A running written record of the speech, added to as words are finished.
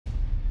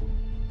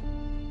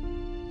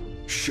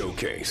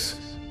Showcase.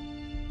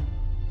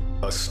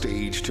 A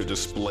stage to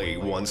display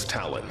one's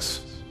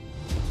talents.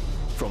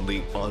 From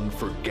the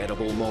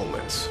unforgettable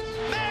moments.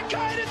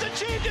 Mankind has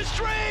achieved his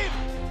dream!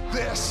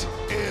 This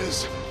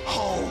is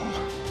home.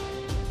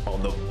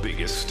 On the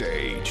biggest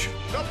stage.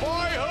 The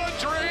boyhood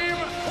dream!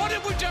 What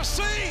did we just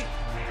see?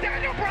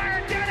 Daniel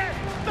Bryan did it!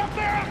 The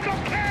Miracle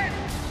Kid!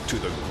 To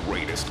the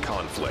greatest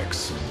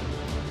conflicts.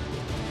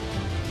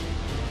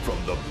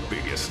 From the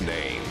biggest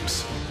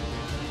names.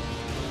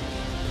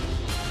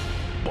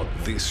 But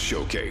this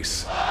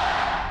showcase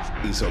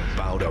is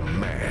about a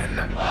man.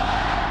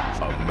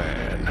 A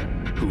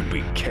man who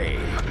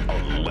became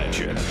a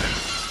legend.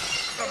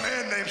 A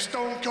man named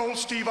Stone Cold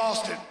Steve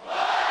Austin.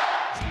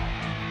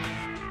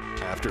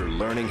 After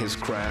learning his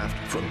craft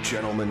from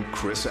gentleman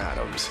Chris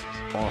Adams,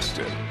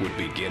 Austin would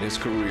begin his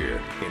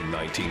career in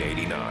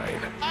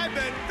 1989. I've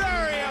been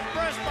very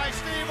impressed by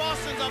Steve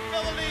Austin's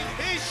abilities.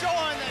 He's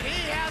showing that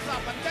he has the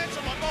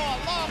potential to go a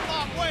long,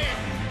 long way.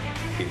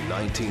 In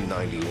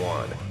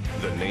 1991,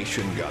 the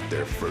nation got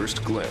their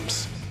first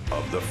glimpse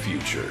of the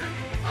future.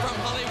 From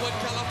Hollywood,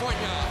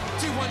 California,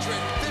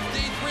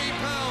 253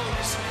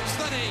 pounds,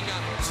 stunning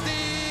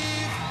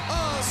Steve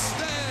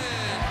Austin.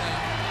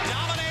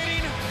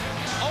 Dominating,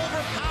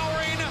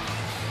 overpowering,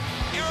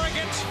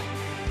 arrogant.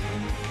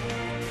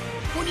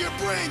 When you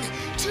bring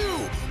two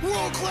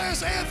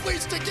world-class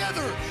athletes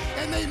together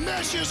and they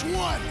mesh as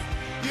one,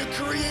 you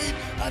create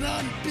an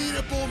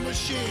unbeatable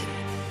machine.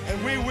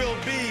 And we will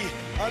be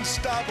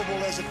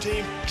unstoppable as a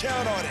team.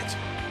 Count on it.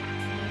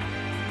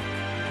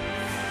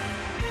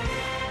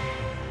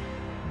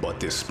 But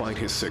despite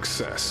his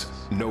success,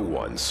 no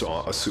one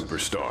saw a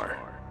superstar.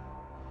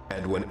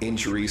 And when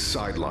injuries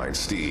sidelined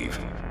Steve,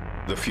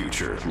 the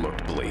future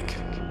looked bleak.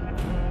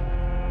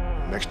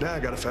 Next day,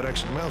 I got a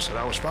FedEx in the mail, said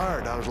I was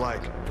fired. I was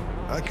like,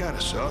 that kind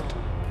of sucked.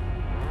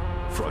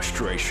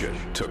 Frustration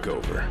took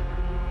over.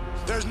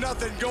 There's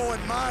nothing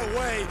going my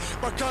way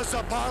because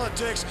the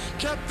politics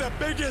kept the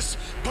biggest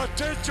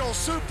potential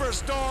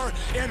superstar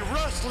in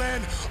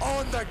wrestling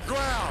on the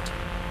ground.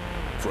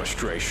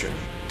 Frustration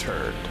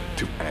turned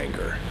to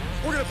anger.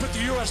 We're going to put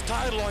the U.S.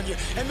 title on you,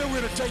 and then we're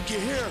going to take you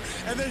here,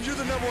 and then you're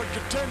the #1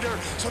 contender,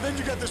 so then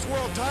you got this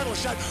world title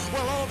shot.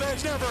 Well, all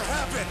that never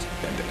happened.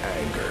 And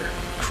anger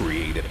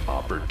created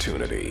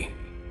opportunity.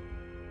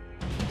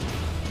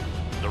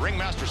 The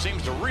ringmaster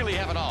seems to really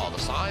have it all. The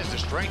size, the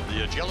strength,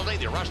 the agility,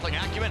 the wrestling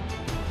acumen.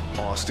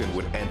 Austin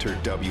would enter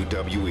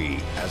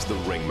WWE as the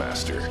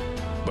ringmaster,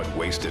 but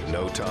wasted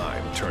no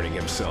time turning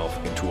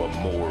himself into a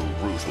more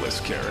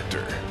ruthless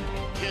character.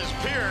 His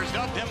peers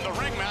dubbed him the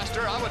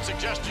ringmaster. I would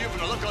suggest to you, from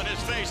the look on his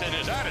face and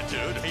his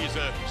attitude, he's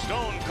a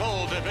stone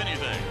cold, if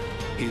anything.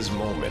 His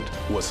moment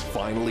was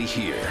finally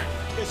here.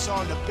 It's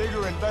on to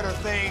bigger and better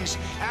things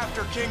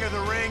after King of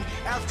the Ring,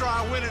 after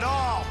I win it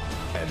all.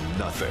 And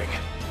nothing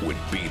would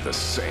be the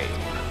same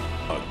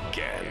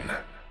again.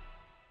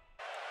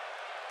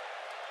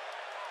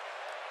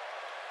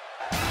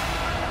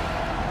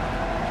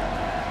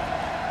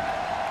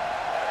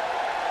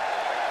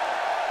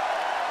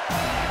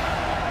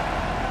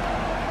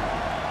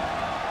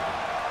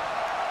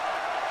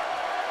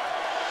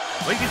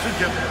 Ladies and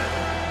gentlemen,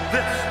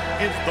 this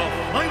is the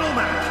final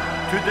match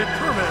to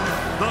determine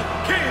the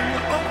King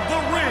of the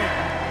Ring.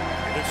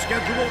 It is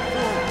scheduled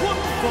for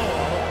one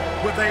fall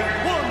with a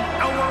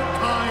 1-hour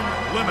time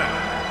limit.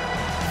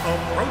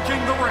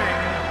 Approaching the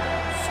ring,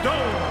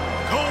 Stone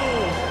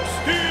Cold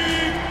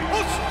Steve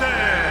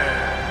Austin.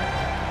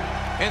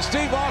 And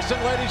Steve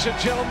Austin, ladies and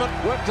gentlemen,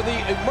 went to the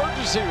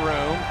emergency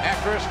room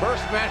after his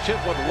first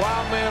matchup with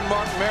Wildman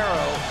Martin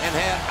Marrow and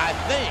had, I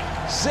think,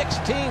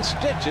 16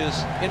 stitches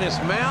in his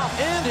mouth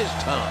and his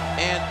tongue.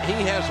 And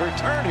he has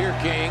returned here,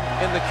 King,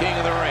 in the King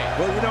of the Ring.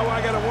 Well, you know,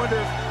 I got to wonder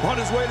if on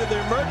his way to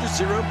the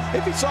emergency room,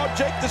 if he saw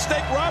Jake the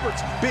Snake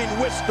Roberts being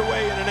whisked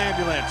away in an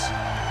ambulance.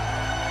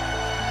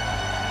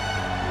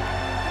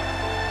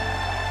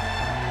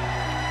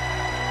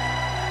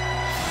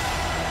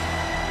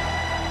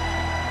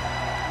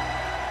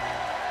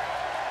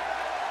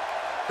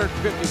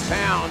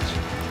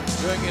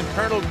 £50 doing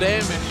internal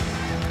damage.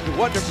 To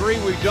what degree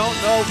we don't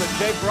know, but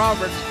Jake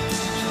Roberts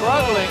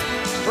struggling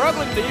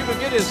to even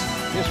get his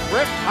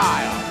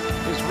reptile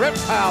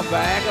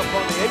bag up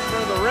on the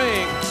apron of the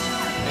ring.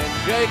 And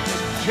Jake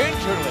is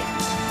gingerly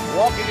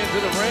walking into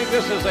the ring.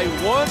 This is a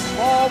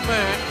one-fall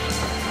match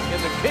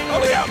in the King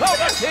of the Ring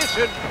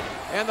competition.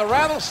 And the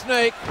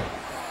Rattlesnake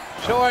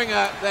showing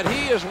that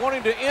he is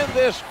wanting to end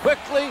this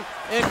quickly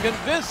and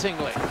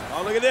convincingly.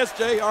 Oh, look at this,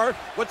 JR.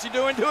 What's he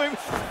doing to him?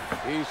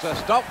 He's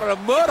stomping a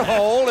mud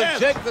hole in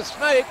Jake the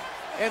Snake,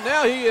 and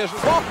now he is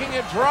walking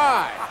it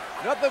dry.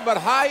 Nothing but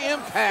high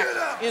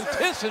impact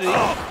intensity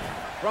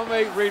from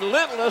a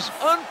relentless,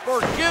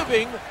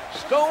 unforgiving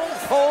Stone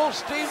Cold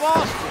Steve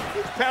Austin.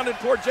 He's pounding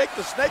poor Jake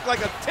the Snake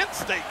like a tent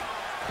stake.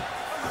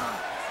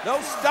 No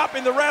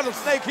stopping the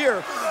Rattlesnake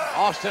here.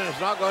 Austin is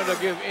not going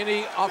to give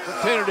any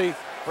opportunity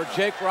for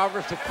Jake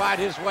Roberts to fight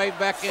his way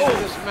back into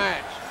this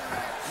match.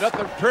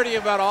 Nothing pretty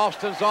about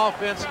Austin's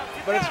offense,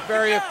 but it's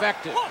very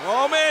effective.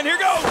 Oh, man, here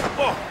goes.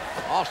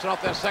 Austin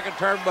off that second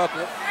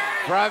turnbuckle.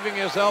 driving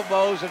his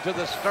elbows into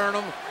the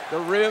sternum, the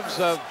ribs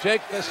of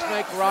Jake the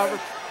Snake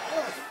Roberts.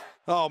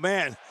 Oh,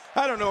 man.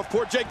 I don't know if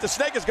poor Jake the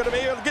Snake is going to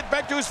be able to get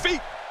back to his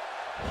feet.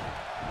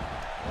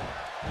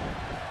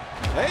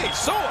 Hey,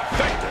 so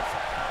effective.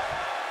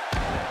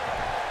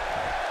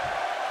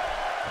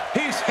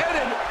 He's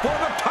headed for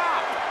the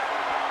top.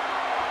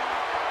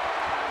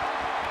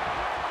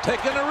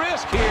 Taking a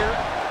risk here.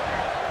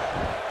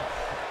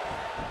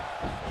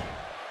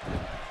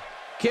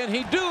 Can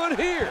he do it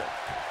here?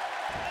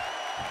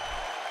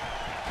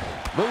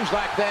 Moves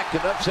like that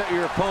can upset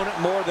your opponent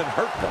more than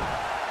hurt them.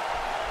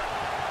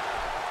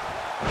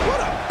 What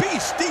a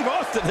beast Steve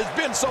Austin has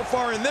been so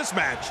far in this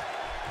match.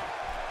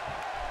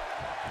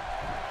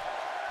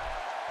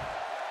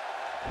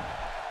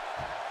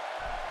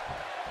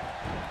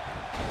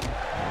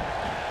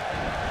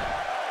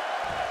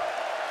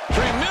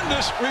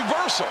 Tremendous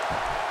reversal.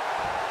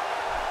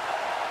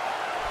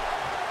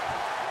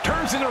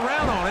 Turns it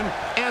around on him,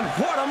 and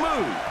what a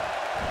move.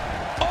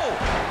 Oh,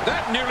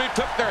 that nearly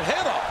took their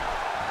head off.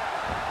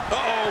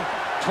 Uh-oh,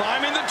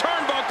 climbing the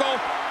turnbuckle.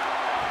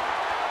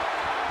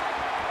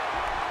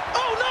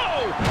 Oh,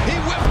 no! He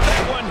whipped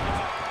that one.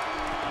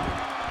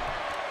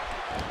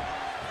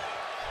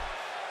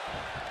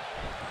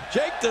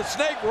 Jake the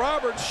Snake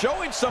Roberts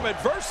showing some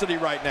adversity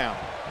right now.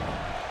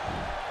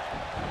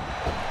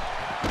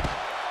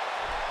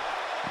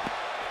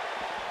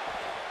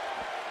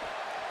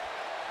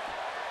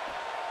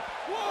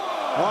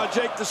 Oh,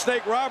 Jake the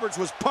Snake Roberts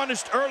was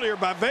punished earlier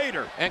by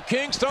Vader. And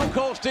King Stone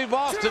Cold Steve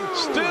Austin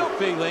still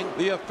feeling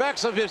the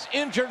effects of his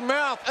injured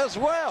mouth as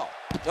well.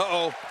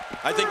 Uh-oh,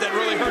 I think that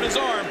really hurt his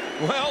arm.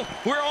 Well,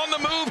 we're on the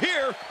move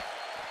here.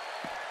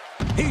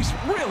 He's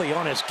really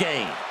on his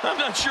game. I'm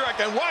not sure I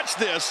can watch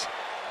this.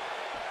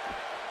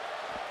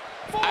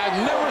 I've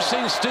never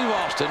seen Steve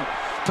Austin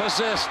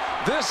possess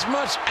this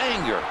much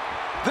anger.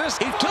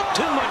 He took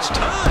too much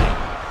time,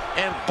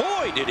 and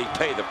boy, did he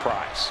pay the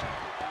price.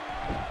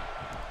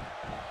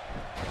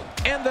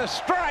 And the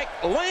strike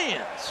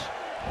lands.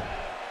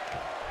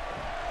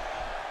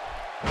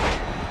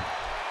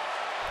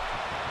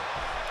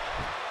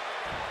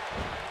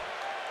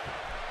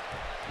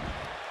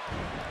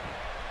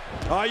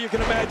 Oh, you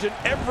can imagine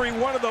every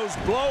one of those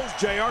blows,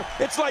 JR.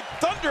 It's like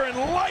thunder and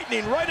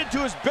lightning right into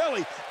his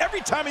belly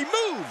every time he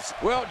moves.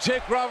 Well,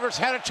 Jake Roberts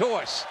had a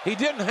choice. He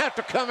didn't have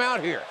to come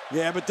out here.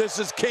 Yeah, but this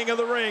is King of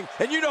the Ring,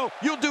 and you know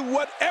you'll do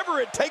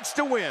whatever it takes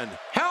to win.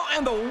 How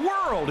in the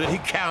world did he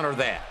counter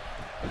that?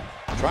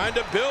 Trying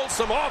to build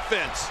some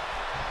offense.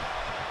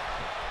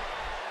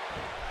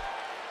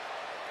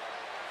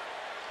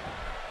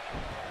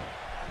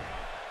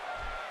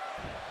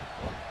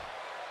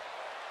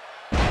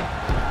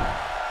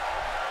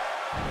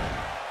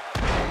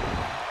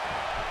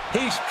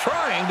 He's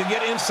trying to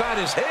get inside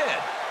his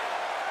head.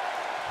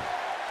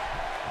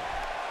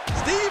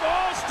 Steve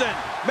Austin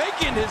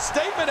making his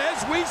statement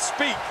as we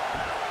speak.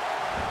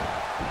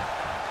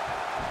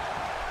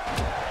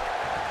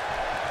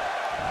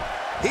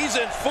 He's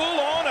in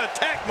full-on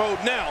attack mode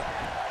now.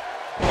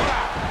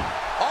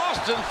 Wow.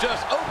 Austin's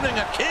just opening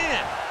a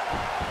can.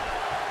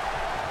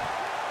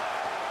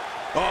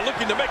 Oh,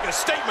 looking to make a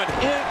statement.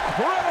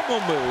 Incredible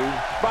move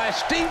by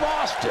Steve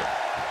Austin.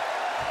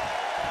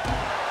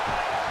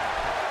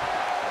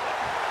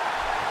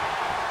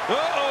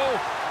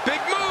 Uh-oh, big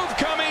move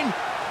coming.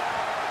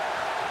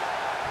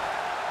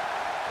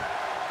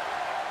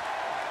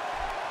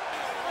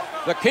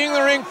 The King of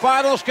the Ring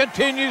finals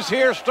continues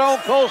here. Stone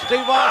Cold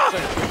Steve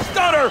Austin.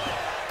 Stunner!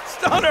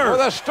 Stunner!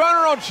 With a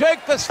stunner on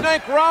Jake the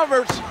Snake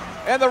Roberts.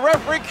 And the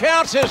referee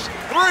counts as 3.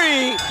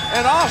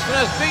 And Austin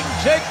has beaten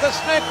Jake the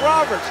Snake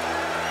Roberts.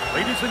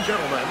 Ladies and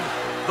gentlemen,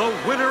 the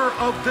winner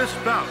of this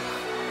bout,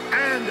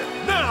 and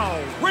now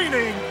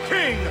reigning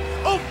King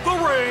of the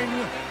Ring,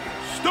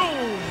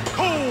 Stone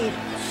Cold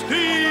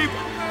Steve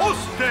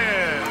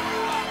Austin.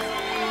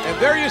 And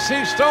there you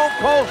see Stone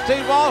Cold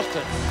Steve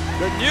Austin,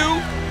 the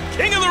new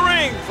King of the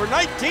Ring for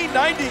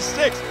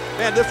 1996.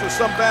 Man, this was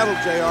some battle,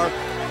 JR.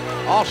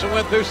 Also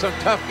went through some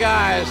tough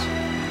guys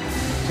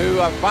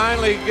to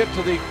finally get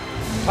to the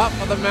top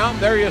of the mountain.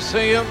 There you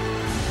see him.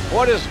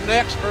 What is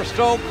next for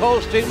Stone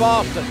Cold Steve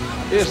Austin?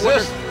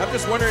 I'm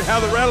just wondering how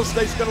the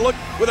rattlesnake's going to look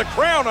with a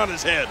crown on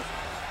his head.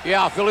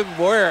 Yeah, if he'll even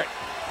wear it.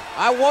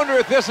 I wonder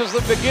if this is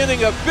the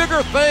beginning of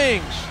bigger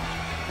things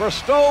for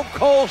Stone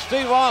Cold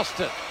Steve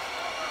Austin.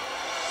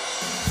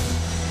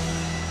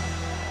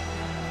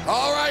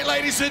 All right,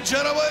 ladies and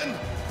gentlemen,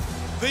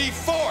 the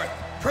 4th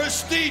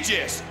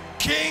prestigious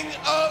King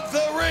of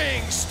the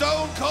Ring,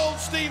 Stone Cold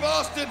Steve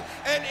Austin,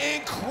 an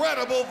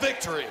incredible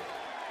victory.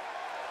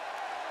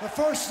 The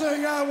first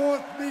thing I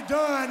want to be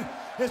done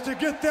is to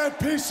get that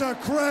piece of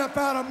crap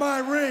out of my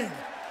ring.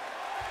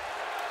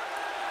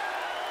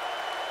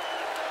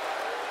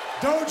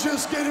 Don't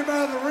just get him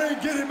out of the ring,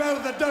 get him out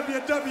of the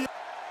WWE.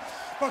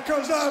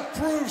 Because I've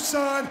proved,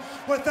 son,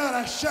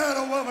 without a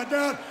shadow of a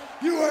doubt,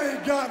 you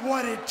ain't got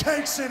what it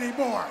takes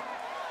anymore.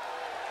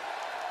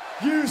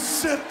 You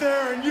sit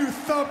there and you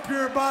thump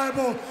your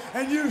Bible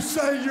and you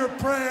say your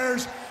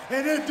prayers,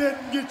 and it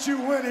didn't get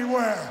you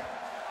anywhere.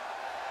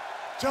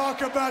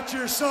 Talk about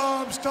your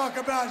Psalms, talk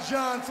about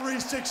John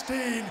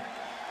 3:16.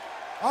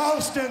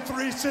 Austin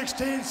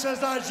 3:16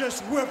 says, I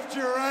just whipped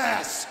your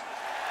ass.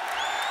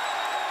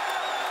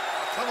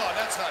 Come on,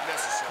 that's not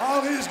necessary.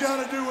 All he's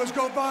got to do is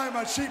go buy him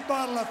a cheap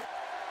bottle of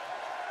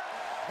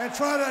and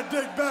try to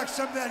dig back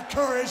some of that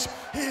courage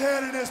he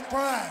had in his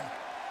prime.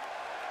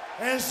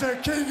 As the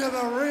king of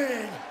the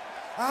ring,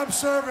 I'm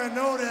serving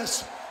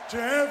notice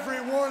to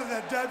every one of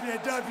the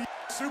WWE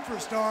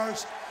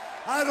superstars.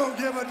 I don't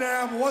give a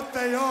damn what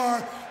they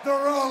are.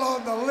 They're all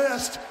on the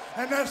list,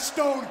 and that's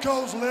Stone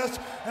Cold's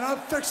list, and I'm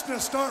fixing to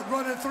start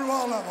running through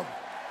all of them.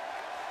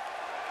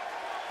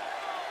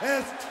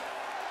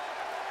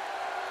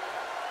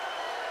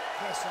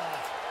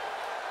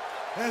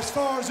 As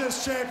far as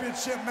this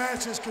championship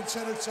match is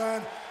considered,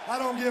 son, I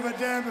don't give a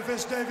damn if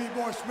it's Davey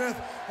Boy Smith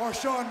or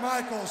Shawn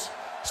Michaels.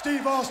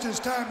 Steve Austin's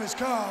time has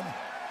come.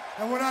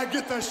 And when I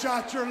get the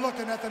shot, you're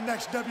looking at the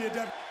next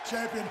WWE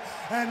champion.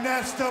 And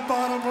that's the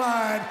bottom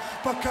line,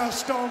 because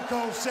Stone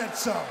Cold said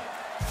so.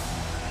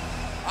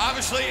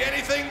 Obviously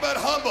anything but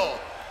humble.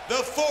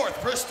 The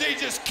fourth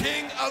prestigious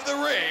king of the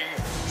ring,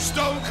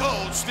 Stone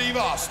Cold Steve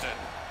Austin.